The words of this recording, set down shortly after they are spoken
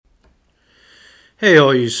Hey,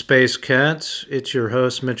 all you space cats. It's your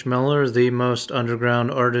host, Mitch Miller, the most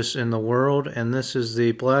underground artist in the world, and this is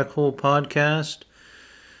the Black Hole Podcast,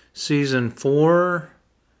 Season 4,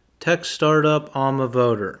 Tech Startup Alma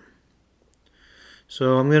Voter.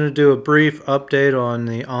 So I'm going to do a brief update on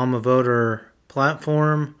the Alma Voter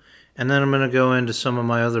platform, and then I'm going to go into some of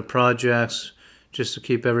my other projects just to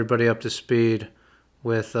keep everybody up to speed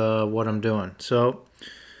with what I'm doing. So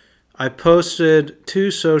I posted 2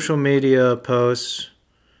 social media posts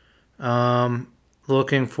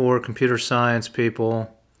looking for computer science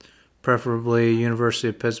people, preferably University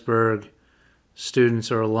of Pittsburgh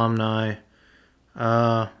students or alumni,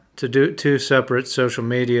 to do 2 separate social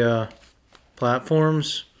media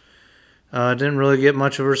platforms. I didn't really get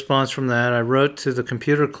much of a response from that. I wrote to the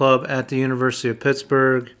computer club at the University of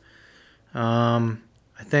Pittsburgh. I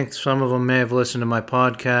think some of them may have listened to my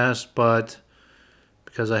podcast, but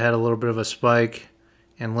because I had a little bit of a spike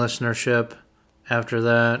in listenership after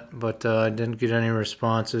that, but I didn't get any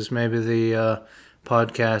responses. Maybe the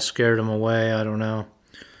podcast scared them away. I don't know.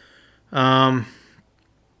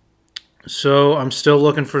 So I'm still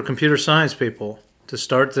looking for computer science people to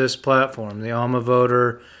start this platform. The Alma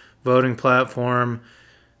Voter voting platform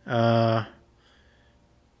has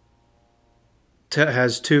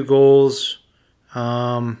 2 goals.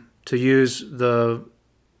 To use the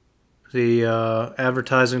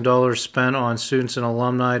advertising dollars spent on students and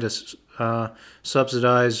alumni to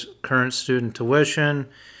subsidize current student tuition,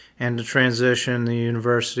 and to transition the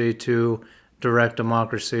university to direct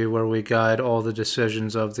democracy, where we guide all the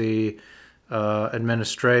decisions of the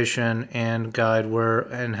administration and guide where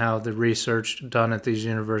and how the research done at this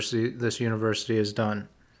university is done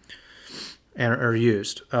and are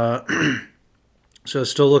used. So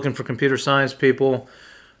still looking for computer science people.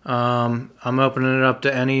 I'm opening it up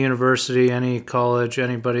to any university, any college,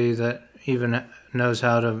 anybody that even knows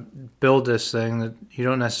how to build this thing, that you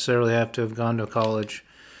don't necessarily have to have gone to college.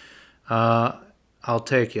 I'll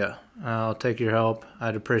take you. I'll take your help.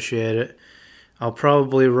 I'd appreciate it. I'll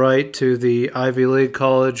probably write to the Ivy League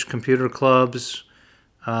college computer clubs,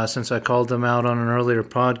 since I called them out on an earlier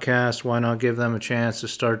podcast. Why not give them a chance to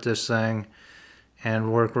start this thing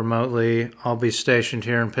and work remotely? I'll be stationed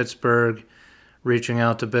here in Pittsburgh, reaching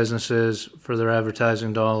out to businesses for their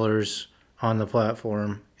advertising dollars on the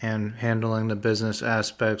platform and handling the business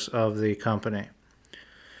aspects of the company.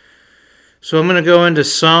 So I'm going to go into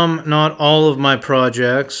some, not all of my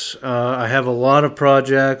projects. I have a lot of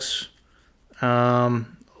projects, a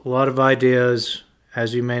lot of ideas,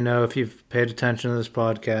 as you may know if you've paid attention to this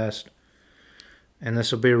podcast. And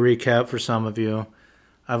this will be a recap for some of you.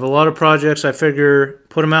 I have a lot of projects. I figure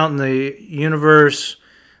put them out in the universe.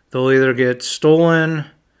 They'll either get stolen,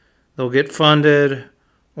 they'll get funded,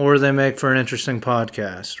 or they make for an interesting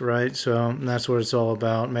podcast, right? So that's what it's all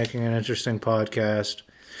about, making an interesting podcast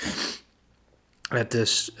at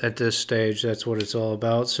this stage. That's what it's all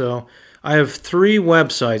about. So I have 3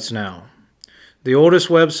 websites now. The oldest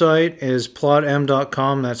website is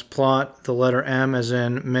plotm.com. That's plot, the letter M as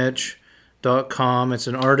in Mitch.com. It's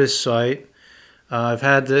an artist site. I've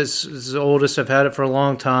had this is the oldest. I've had it for a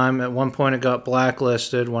long time. At one point, it got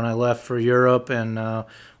blacklisted when I left for Europe and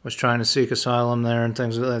was trying to seek asylum there and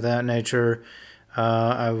things of that nature.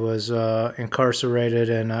 I was incarcerated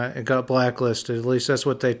and it got blacklisted. At least that's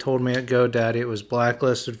what they told me at GoDaddy. It was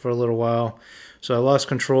blacklisted for a little while. So I lost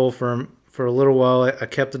control for a little while. I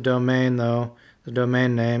kept the domain, though, the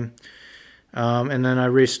domain name. And then I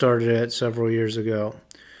restarted it several years ago.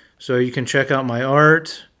 So you can check out my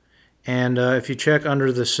art. And if you check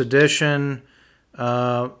under the Sedition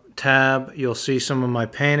tab, you'll see some of my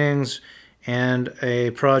paintings and a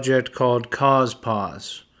project called Cause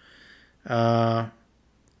Pause.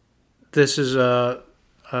 This is a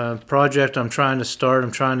project I'm trying to start.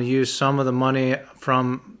 I'm trying to use some of the money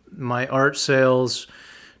from my art sales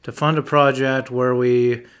to fund a project where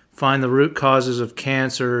we find the root causes of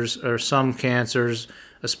cancers, or some cancers,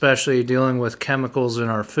 especially dealing with chemicals in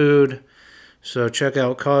our food. So check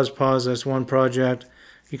out Cause Pause. That's one project.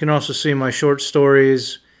 You can also see my short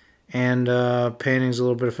stories and paintings, a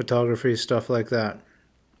little bit of photography, stuff like that.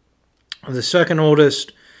 The second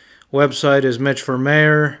oldest website is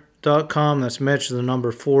MitchForMayor.com. That's Mitch, the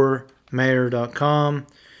number 4, Mayor.com.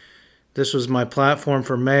 This was my platform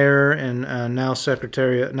for mayor and now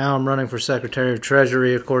secretary. Now I'm running for Secretary of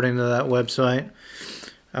Treasury, according to that website.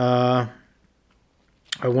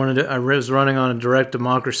 I was running on a direct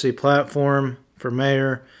democracy platform for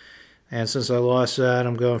mayor, and since I lost that,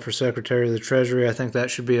 I'm going for Secretary of the Treasury. I think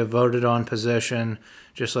that should be a voted on position,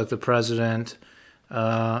 just like the president.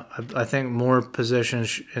 I think more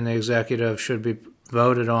positions in the executive should be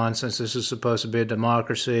voted on, since this is supposed to be a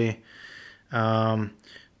democracy.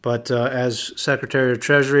 But as Secretary of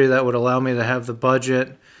Treasury, that would allow me to have the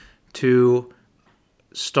budget to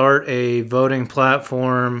start a voting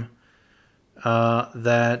platform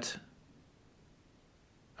that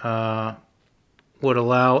would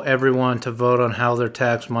allow everyone to vote on how their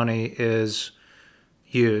tax money is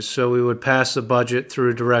used. So we would pass the budget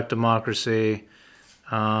through direct democracy.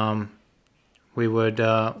 The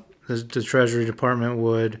Treasury Department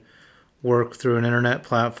would work through an internet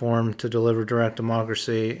platform to deliver direct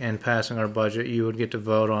democracy. And passing our budget, you would get to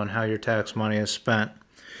vote on how your tax money is spent.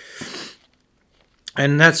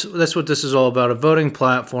 And that's what this is all about, a voting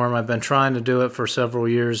platform. I've been trying to do it for several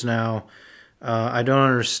years now. I don't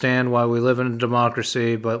understand why we live in a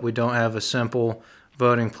democracy, but we don't have a simple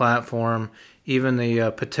voting platform. Even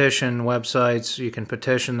the petition websites, you can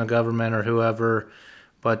petition the government or whoever,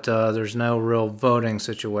 but there's no real voting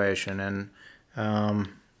situation, and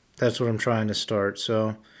that's what I'm trying to start.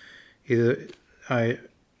 So, you'll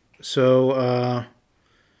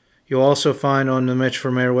also find on the Mitch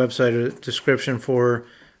for Mayor website a description for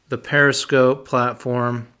the Periscope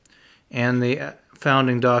platform and the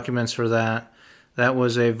founding documents for that. That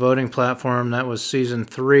was a voting platform. That was season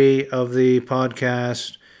 3 of the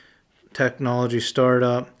podcast, Technology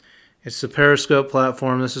Startup. It's the Periscope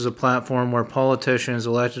platform. This is a platform where politicians,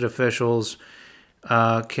 elected officials,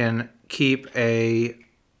 can keep a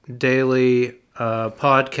daily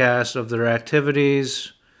podcast of their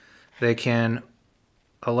activities. They can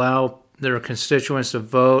allow their constituents to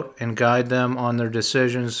vote and guide them on their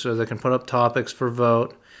decisions, so they can put up topics for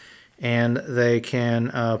vote, and they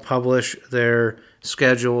can publish their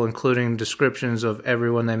schedule, including descriptions of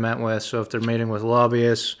everyone they met with. So if they're meeting with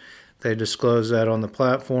lobbyists, they disclose that on the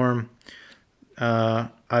platform.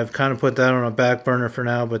 I've kind of put that on a back burner for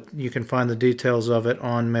now, but you can find the details of it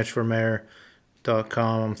on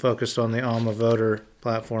MitchForMayor.com. I'm focused on the Alma Voter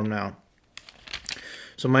platform now.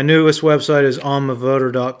 So my newest website is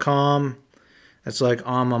almavoter.com. It's like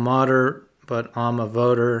alma mater, but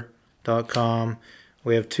almavoter.com.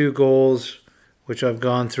 We have 2 goals, which I've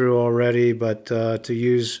gone through already, but to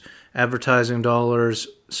use advertising dollars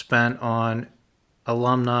spent on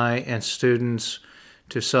alumni and students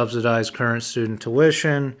to subsidize current student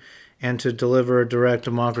tuition, and to deliver a direct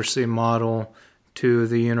democracy model to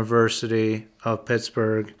the University of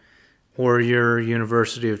Pittsburgh or your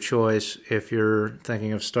university of choice if you're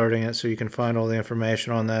thinking of starting it. So you can find all the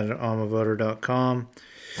information on that at almavoter.com.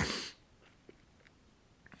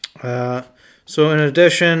 So in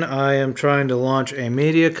addition, I am trying to launch a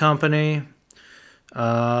media company.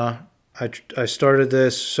 I started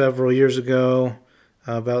this several years ago,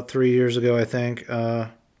 about 3 years ago, I think, or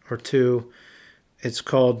 2. It's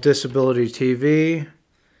called Disability TV.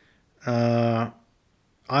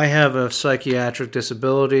 I have a psychiatric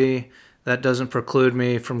disability. That doesn't preclude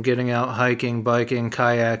me from getting out hiking, biking,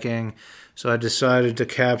 kayaking. So I decided to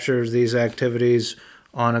capture these activities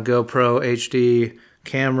on a GoPro HD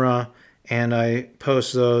camera, and I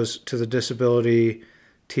post those to the Disability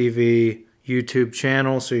TV YouTube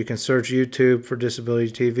channel. So you can search YouTube for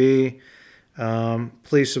Disability TV.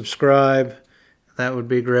 Please subscribe. That would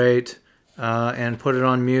be great. And put it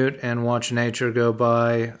on mute and watch nature go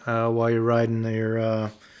by while you're riding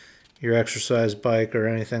your exercise bike or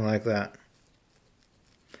anything like that.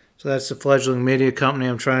 So that's the fledgling media company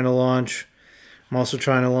I'm trying to launch. I'm also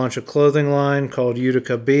trying to launch a clothing line called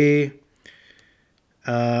Utica Bee.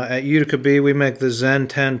 At Utica Bee, we make the Zen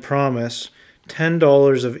 10 promise.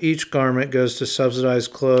 $10 of each garment goes to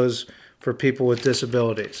subsidized clothes for people with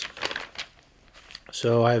disabilities.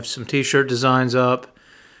 So I have some t-shirt designs up.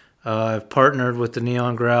 I've partnered with the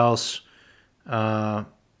Neon Grouse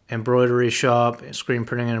embroidery shop, screen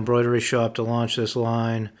printing and embroidery shop, to launch this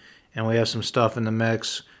line, and we have some stuff in the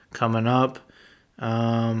mix coming up.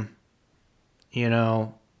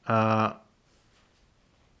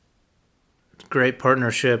 Great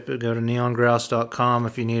partnership. Go to neongrouse.com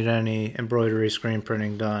if you need any embroidery screen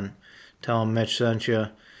printing done. Tell them Mitch sent you.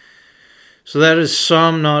 So that is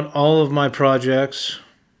some, not all of my projects.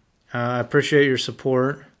 I appreciate your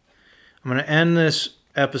support. I'm going to end this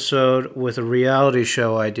episode with a reality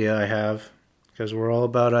show idea I have, because we're all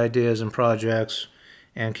about ideas and projects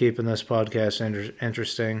and keeping this podcast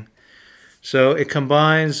interesting. So it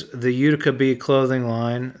combines the Utica Bee clothing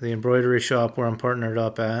line, the embroidery shop where I'm partnered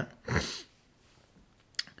up at,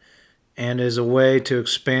 and is a way to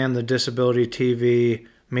expand the Disability TV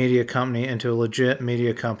media company into a legit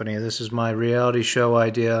media company. This is my reality show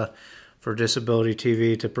idea for Disability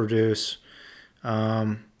TV to produce.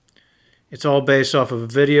 It's all based off of a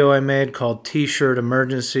video I made called T-Shirt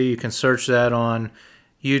Emergency. You can search that on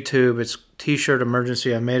YouTube. It's T-Shirt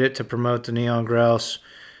Emergency. I made it to promote the Neon Grouse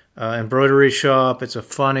embroidery shop. It's a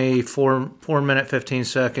funny 4 minute,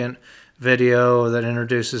 15-second video that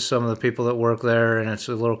introduces some of the people that work there, and it's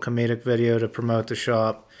a little comedic video to promote the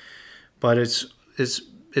shop. But it's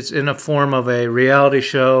in a form of a reality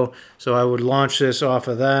show, so I would launch this off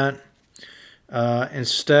of that.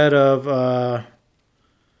 Instead of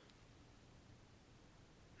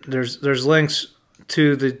there's links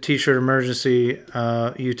to the T-shirt emergency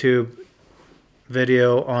YouTube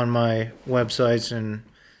video on my websites, and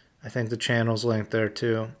I think the channel's linked there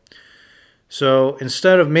too. So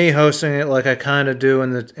instead of me hosting it like I kind of do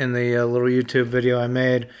in the little YouTube video I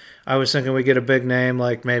made, I was thinking we get a big name,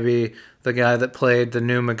 like maybe the guy that played the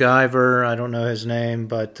new MacGyver. I don't know his name,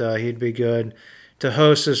 but he'd be good to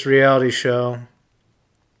host this reality show.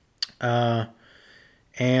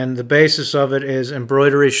 And the basis of it is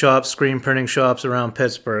embroidery shops, screen printing shops around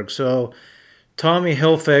Pittsburgh. So Tommy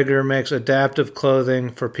Hilfiger makes adaptive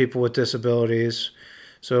clothing for people with disabilities.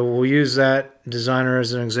 So we'll use that designer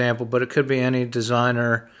as an example, but it could be any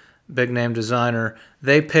designer, big name designer.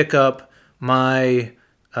 They pick up my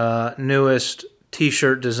newest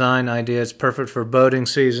T-shirt design idea. It's perfect for boating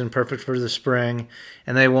season, perfect for the spring,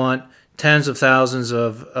 and they want tens of thousands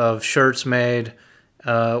of shirts made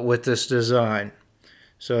with this design.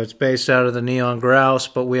 So it's based out of the Neon Grouse,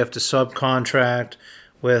 but we have to subcontract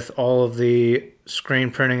with all of the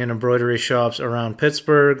screen printing and embroidery shops around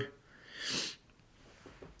Pittsburgh.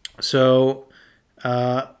 So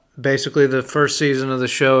basically the first season of the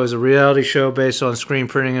show is a reality show based on screen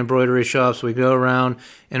printing and embroidery shops. We go around,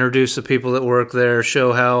 introduce the people that work there,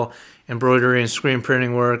 show how embroidery and screen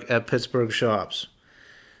printing work at Pittsburgh shops.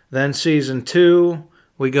 Then season 2,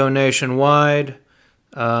 we go nationwide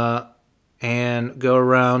and go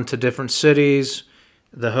around to different cities.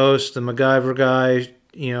 The host, the MacGyver guy,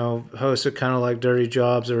 hosts it kind of like Dirty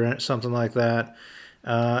Jobs or something like that.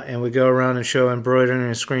 And we go around and show embroidery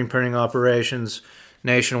and screen printing operations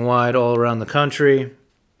nationwide, all around the country.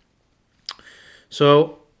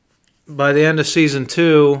 So by the end of season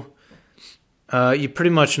 2, you pretty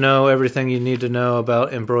much know everything you need to know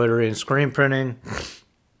about embroidery and screen printing.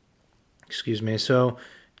 Excuse me. So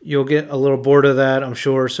you'll get a little bored of that, I'm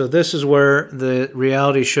sure. So this is where the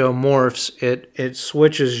reality show morphs. It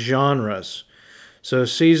switches genres. So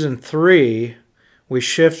season 3, we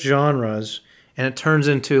shift genres, and it turns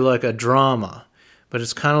into like a drama. But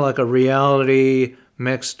it's kind of like a reality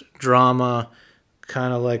mixed drama,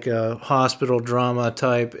 kind of like a hospital drama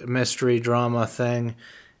type, mystery drama thing.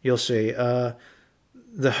 You'll see. The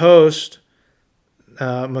host,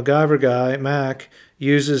 MacGyver guy, Mac,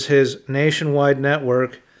 uses his nationwide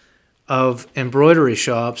network of embroidery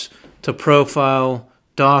shops to profile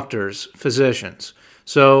doctors, physicians.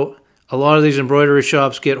 So a lot of these embroidery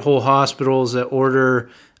shops get whole hospitals that order,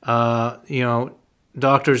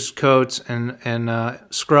 doctors' coats and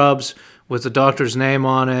scrubs with the doctor's name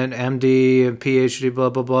on it, MD and PhD, blah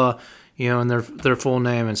blah blah, and their full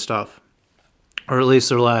name and stuff, or at least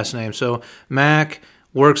their last name. So Mac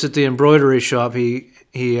works at the embroidery shop. He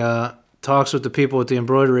talks with the people at the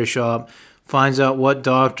embroidery shop, finds out what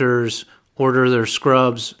doctors order their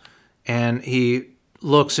scrubs, and he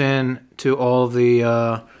looks into all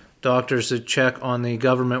the doctors that check on the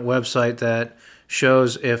government website that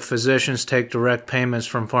shows if physicians take direct payments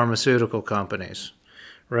from pharmaceutical companies,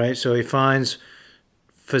 right? So he finds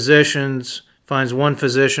one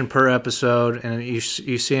physician per episode, and you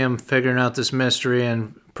see him figuring out this mystery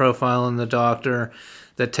and profiling the doctor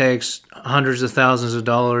that takes hundreds of thousands of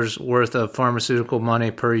dollars worth of pharmaceutical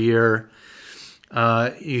money per year.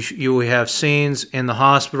 You have scenes in the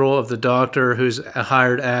hospital of the doctor who's a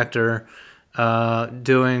hired actor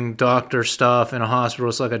doing doctor stuff in a hospital.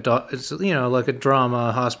 It's like like a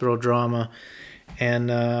drama, hospital drama, and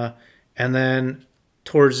then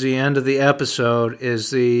towards the end of the episode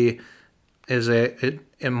it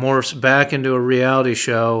morphs back into a reality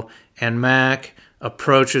show, and Mac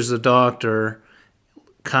approaches the doctor,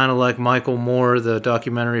 kind of like Michael Moore, the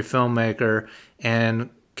documentary filmmaker, and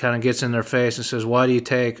kind of gets in their face and says, "Why do you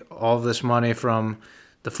take all this money from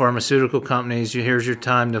the pharmaceutical companies? Here's your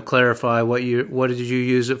time to clarify what did you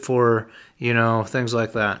use it for?" Things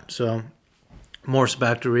like that. So morphs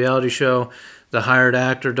back to reality show. The hired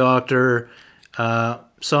actor doctor,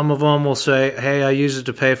 some of them will say, "Hey, I use it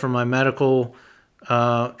to pay for my medical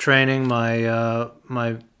training,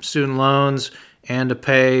 my student loans, and to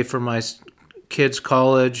pay for my kids'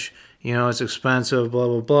 college. It's expensive, blah,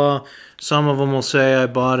 blah, blah." Some of them will say, "I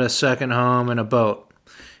bought a second home and a boat."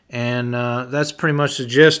 And that's pretty much the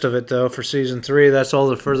gist of it, though, for season 3. That's all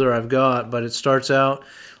the further I've got. But it starts out,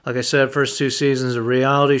 like I said, first 2 seasons, a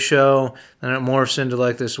reality show. Then it morphs into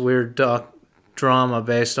like this weird drama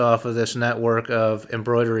based off of this network of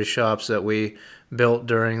embroidery shops that we built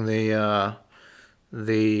during the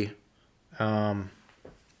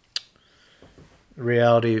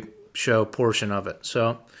reality show portion of it.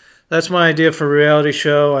 So that's my idea for a reality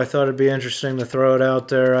show. I thought it'd be interesting to throw it out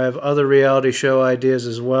there. I have other reality show ideas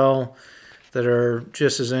as well that are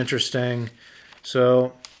just as interesting.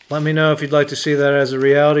 So let me know if you'd like to see that as a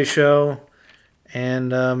reality show, and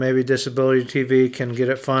maybe Disability TV can get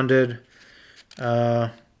it funded.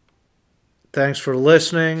 Thanks for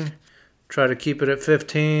listening. Try to keep it at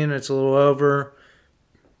 15. It's a little over.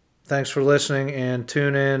 Thanks for listening, and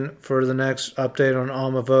tune in for the next update on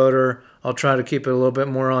Alma Voter. I'll try to keep it a little bit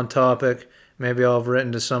more on topic. Maybe I'll have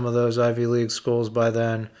written to some of those Ivy League schools by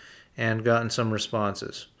then and gotten some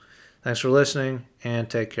responses. Thanks for listening, and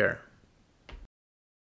take care.